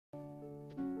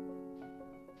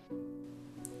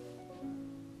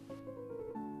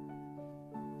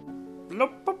I'm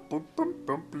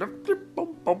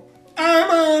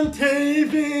on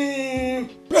TV!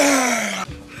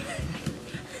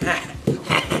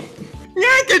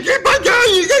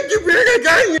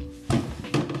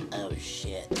 Oh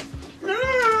shit.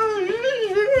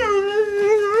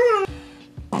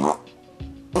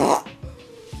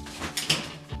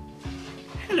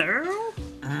 Hello?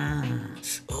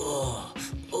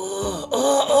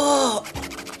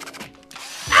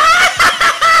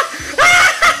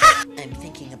 I'm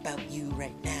thinking about you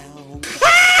right now.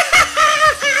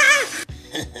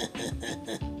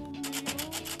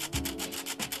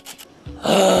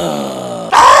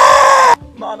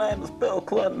 My name is Bill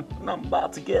Clinton, and I'm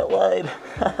about to get laid.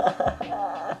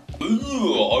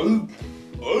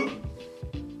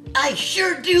 I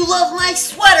sure do love my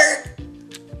sweater!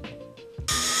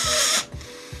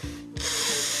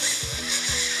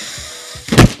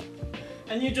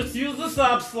 And you just use this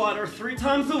ab slider 3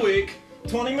 times a week,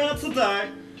 20 minutes a day,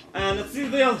 and it's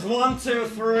easy as 1, 2,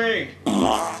 3.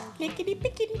 Lickety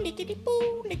pickety lickety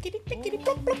boo, lickety pickety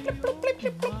blop blop blop blop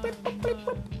blop blop blop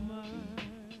blop.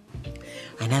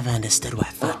 I never understood why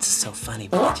farts are so funny,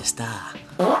 but they just are.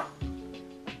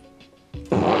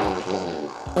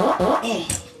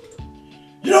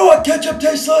 You know what ketchup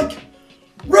tastes like?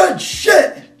 Red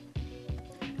shit!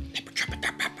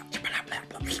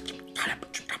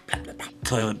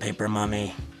 Toilet paper,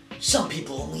 mommy. Some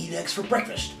people only eat eggs for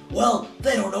breakfast. Well,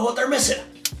 they don't know what they're missing.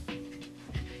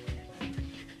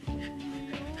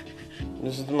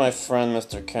 This is my friend,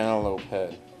 Mr. Cantaloupe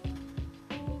Head.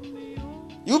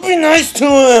 You be nice to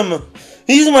him!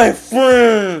 He's my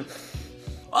friend!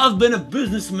 I've been a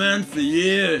businessman for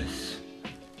years.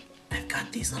 I've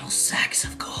got these little sacks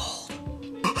of gold.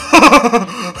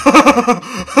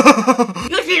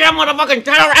 You see that motherfucking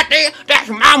teller right there? That's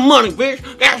my money, bitch.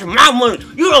 That's my money.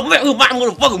 You don't make me my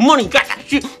motherfucking money. Got that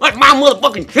shit. That's my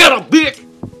motherfucking cheddar, bitch.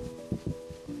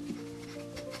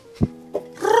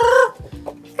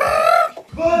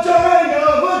 Vagina!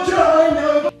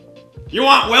 You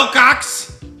want Wilcox?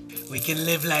 We can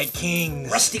live like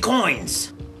kings. Rusty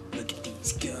coins. Look at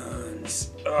these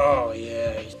guns. Oh,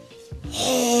 yeah.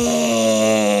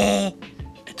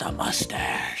 It's a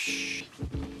mustache.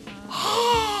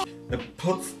 It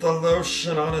puts the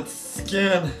lotion on its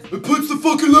skin. It puts the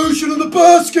fucking lotion in the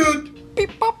basket!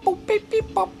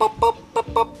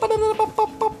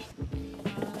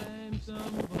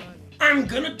 I'm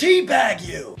gonna teabag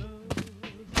you!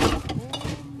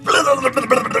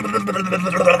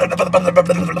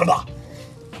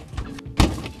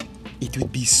 It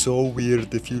would be so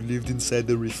weird if you lived inside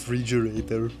the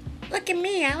refrigerator. Look at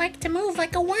me, I like to move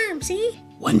like a worm, see?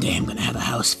 One day I'm gonna have a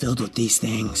house filled with these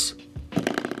things.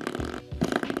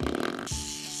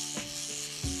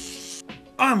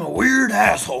 I'm a weird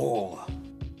asshole.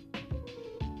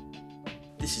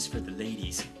 This is for the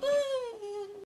ladies.